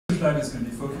lab is going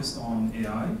to be focused on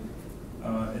AI,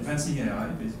 advancing AI,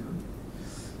 basically.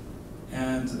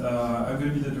 And I'm going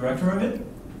to be the director of it.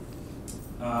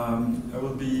 I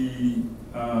will be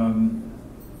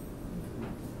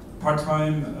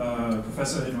part-time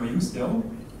professor at NYU still,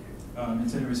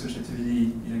 maintaining research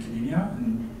activity in academia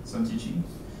and some teaching.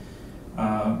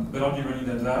 But I'll be running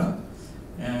that lab,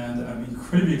 and I'm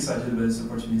incredibly excited about this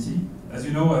opportunity. As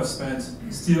you know, I've spent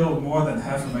still more than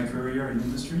half of my career in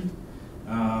industry,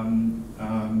 and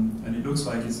it looks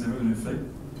like it's never going to flip.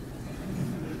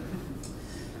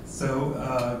 So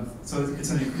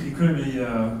it's an incredibly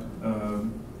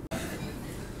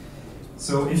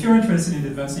so if you're interested in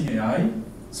advancing AI,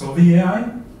 solving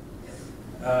AI,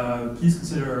 please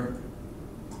consider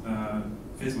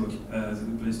Facebook as a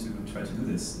good place to try to do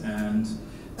this. And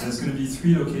there's going to be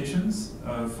 3 locations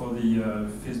for the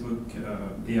Facebook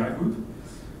AI group.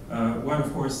 One,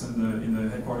 of course, in the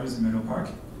headquarters in Menlo Park.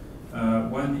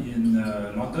 One in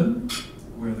London,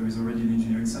 where there is already an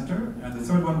engineering center. And the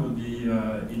third one will be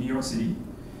in New York City.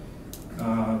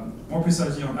 More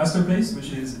precisely on Astor Place,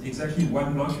 which is exactly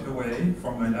 1 block away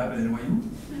from my lab at NYU.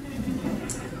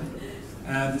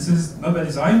 And this is not by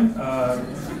design.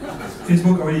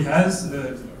 Facebook already has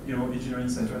the engineering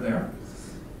center there.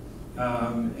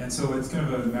 And so it's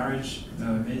kind of a marriage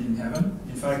made in heaven.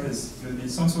 In fact, there's going to be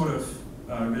some sort of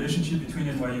relationship between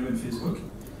NYU and Facebook.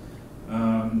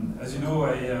 As you know,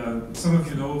 some of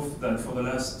you know that for the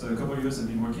last couple of years I've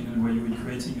been working at NYU in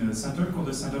creating a center called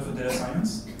the Center for Data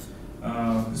Science,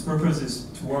 whose purpose is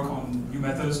to work on new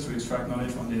methods to extract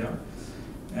knowledge from data.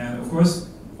 And of course,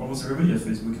 almost everybody at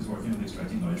Facebook is working on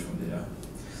extracting knowledge from data.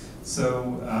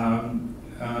 So,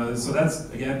 so that's,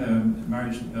 again, a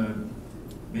marriage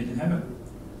made in heaven.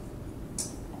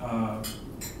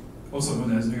 Also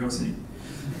known as New York City.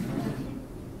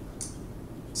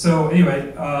 So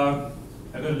anyway,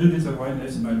 I've got a little bit of wine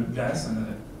left in my glass, and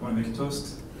I want to make a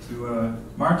toast to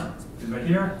Mark, who's right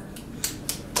here.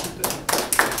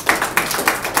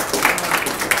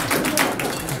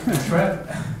 Shred.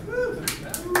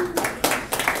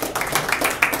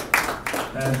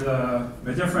 And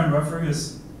my dear friend Rob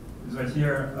Fergus, who's right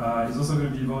here, is also going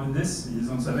to be involved in this. He's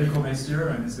on sabbatical next year,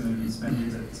 and he's going to be spending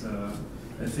it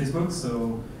at Facebook.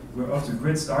 So we're off to a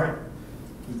great start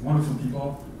with wonderful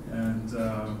people, and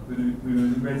we're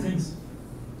going to do great things.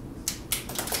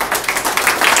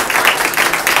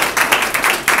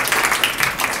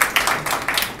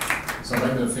 So I'd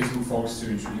like the Facebook folks to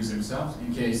introduce themselves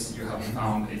in case you haven't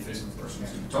found a Facebook person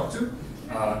to talk to.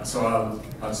 So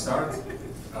I'll start.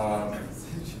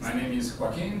 My name is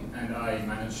Joaquin, and I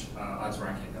manage ads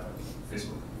ranking at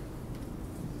Facebook.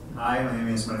 Hi, my name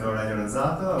is Matteo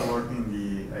Ranzato. I work in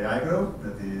the AI group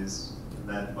that is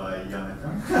led by Jan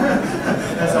Efrem.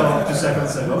 That's about 2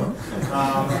 seconds ago.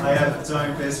 I have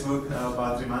joined Facebook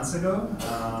about 3 months ago,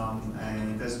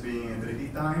 and it has been a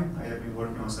terrific time. I have been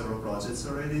working on several projects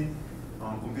already,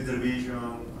 on computer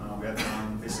vision. We have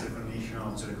done face recognition,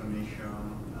 object recognition.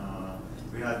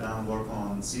 We had done work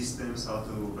on systems, how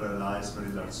to parallelize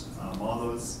very large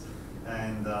models,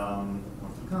 and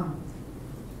more to come.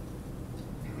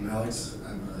 I'm Alex.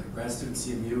 I'm a grad student at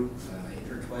CMU. I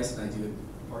interned twice, and I do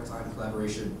a part-time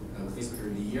collaboration with Facebook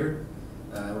every year.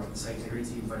 I work in the site integrity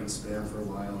team, fighting spam for a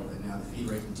while, and now the feed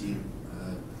ranking team,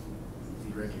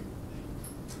 feed ranking.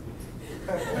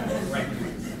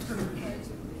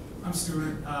 I'm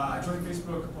Stuart. I joined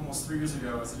Facebook almost 3 years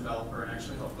ago as a developer and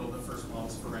actually helped build the first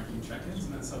models for ranking check-ins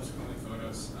and then subsequently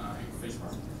photos in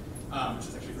FaceBarm, which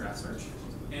is actually for ad search.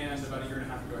 And about 1.5 years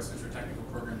ago, I switched to a technical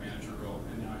program manager role,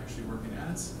 and now I actually work in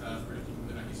ads, predicting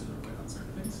whether or not users will click on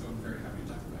certain things. So I'm very happy to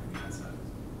talk about the ad side.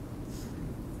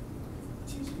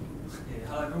 Okay,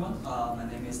 hello everyone. My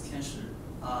name is Tian Shi.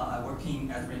 I work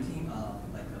in ad ranking,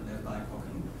 led by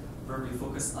Joaquin, where we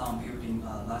focus on building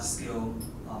large-scale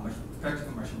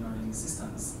practical machine learning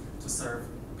systems to serve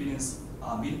billions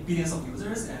of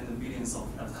users and millions of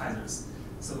advertisers.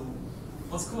 So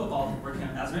what's cool about working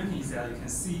on ad ranking is that you can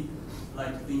see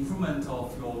the improvement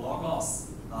of your log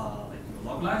loss, your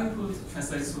log livelihood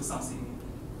translates to something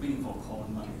meaningful called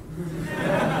money.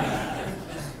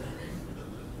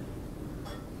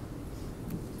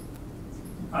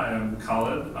 Hi, I'm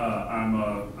Khaled. I'm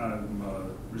a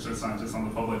research scientist on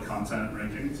the public content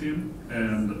ranking team.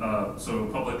 And so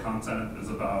public content is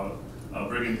about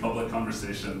bringing public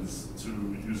conversations to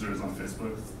users on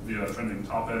Facebook via trending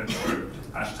topics or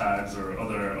hashtags or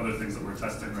other things that we're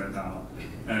testing right now.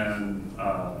 And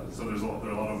so there are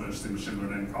a lot of interesting machine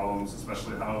learning problems,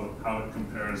 especially how it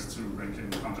compares to ranking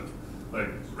content. Like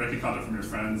ranking content from your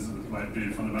friends might be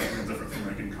fundamentally different from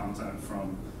ranking content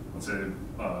from, let's say,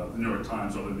 the New York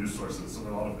Times or other news sources. So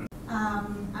there are a lot of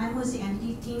I'm with the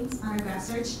entity teams. Graph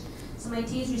Search. So my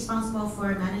team is responsible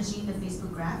for managing the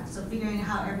Facebook graph, so figuring out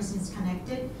how everything's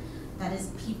connected. That is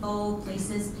people,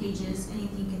 places, pages,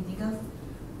 anything you can think of.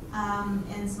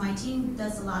 And so my team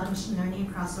does a lot of machine learning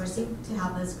and crowdsourcing to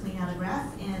help us clean out a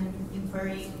graph and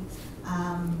inferring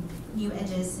new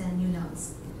edges and new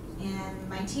nodes. And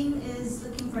my team is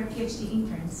looking for a PhD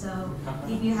intern. So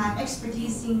if you have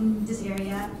expertise in this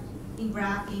area, in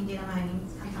graphing, data mining,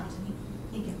 come talk to me.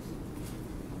 Thank you.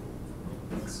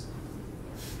 Thanks.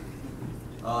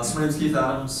 So my name is Keith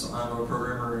Adams. I'm a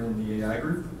programmer in the AI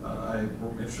group. I'm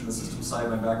interested in the system side.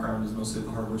 My background is mostly at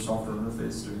the hardware-software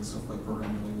interface, doing stuff like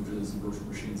programming languages and virtual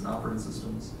machines and operating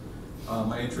systems.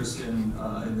 My interest in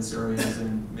this area is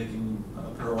in making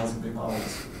parallelizing big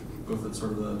models, both at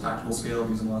sort of the tactical scale,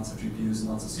 using lots of GPUs and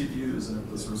lots of CPUs, and at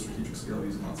the sort of strategic scale,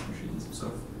 using lots of machines. So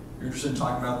if you're interested in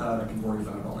talking about that, I can bore you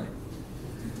about it all night.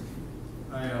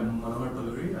 I am Manohar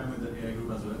Paluri. I'm in the AI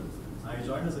group as well. I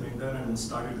joined as an intern and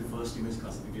started the first image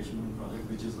classification project,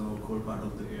 which is now a core part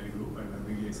of the AI group, and I'm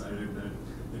really excited that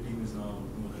the team is now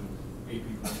more than 8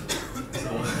 people.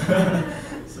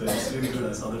 So it's really good.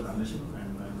 I saw the transition,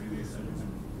 and I'm really excited,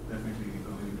 and definitely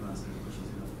willing to answer any questions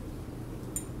you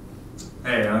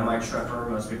have. Hey, I'm Mike Schrepper.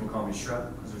 Most people call me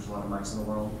Shrep because there's a lot of Mikes in the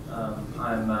world.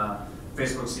 I'm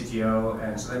Facebook CTO,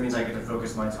 and so that means I get to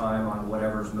focus my time on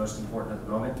whatever's most important at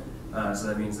the moment. So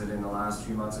that means that in the last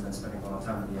few months I've been spending a lot of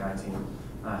time with the AI team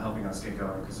helping us get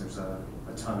going because there's a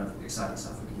ton of exciting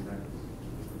stuff we can do there.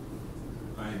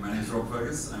 Hi, my name is Rob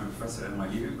Fergus. I'm a professor at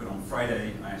NYU, but on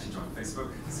Friday I actually joined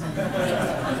Facebook. So I'm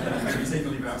going to be taking a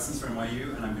leave of absence from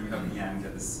NYU, and I'm going to be helping Jan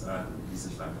get this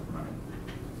research lab up and running.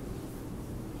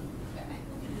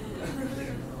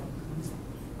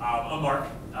 I'm Mark.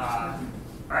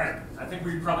 All right, I think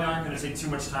we probably aren't going to take too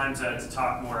much time to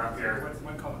talk more up here.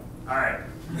 One comment. All right.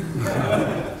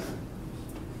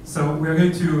 So we're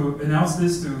going to announce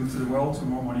this to the world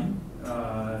tomorrow morning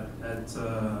at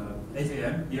 8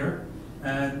 a.m. here.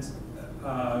 And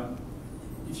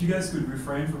if you guys could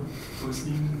refrain from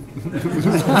posting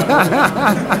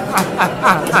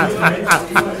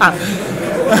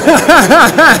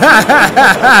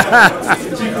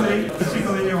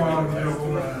particularly on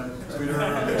Twitter.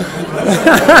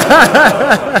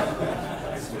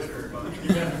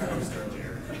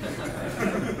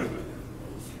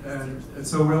 And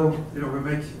so we'll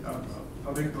make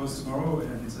I'll make a post tomorrow,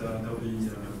 and there'll be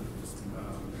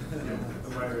a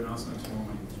wider announcement tomorrow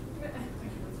morning.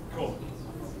 Cool.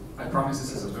 I promise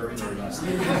this is a very, very nice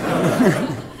thing.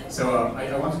 So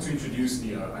I wanted to introduce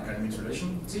the academic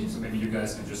relation team, so maybe you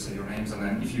guys can just say your names, and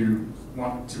then if you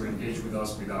want to engage with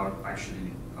us without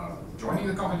actually joining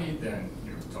the company, then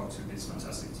you talk to this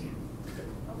fantastic team.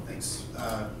 Thanks.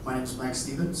 My name is Mike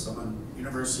Stevens. I'm on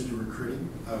university recruiting.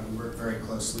 We work very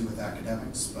closely with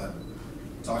academics, but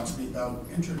talk to me about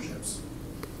internships.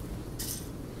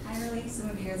 Hi, Some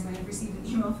of you guys might have received an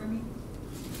email from me.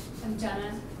 I'm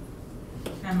Jenna.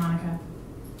 I'm Monica.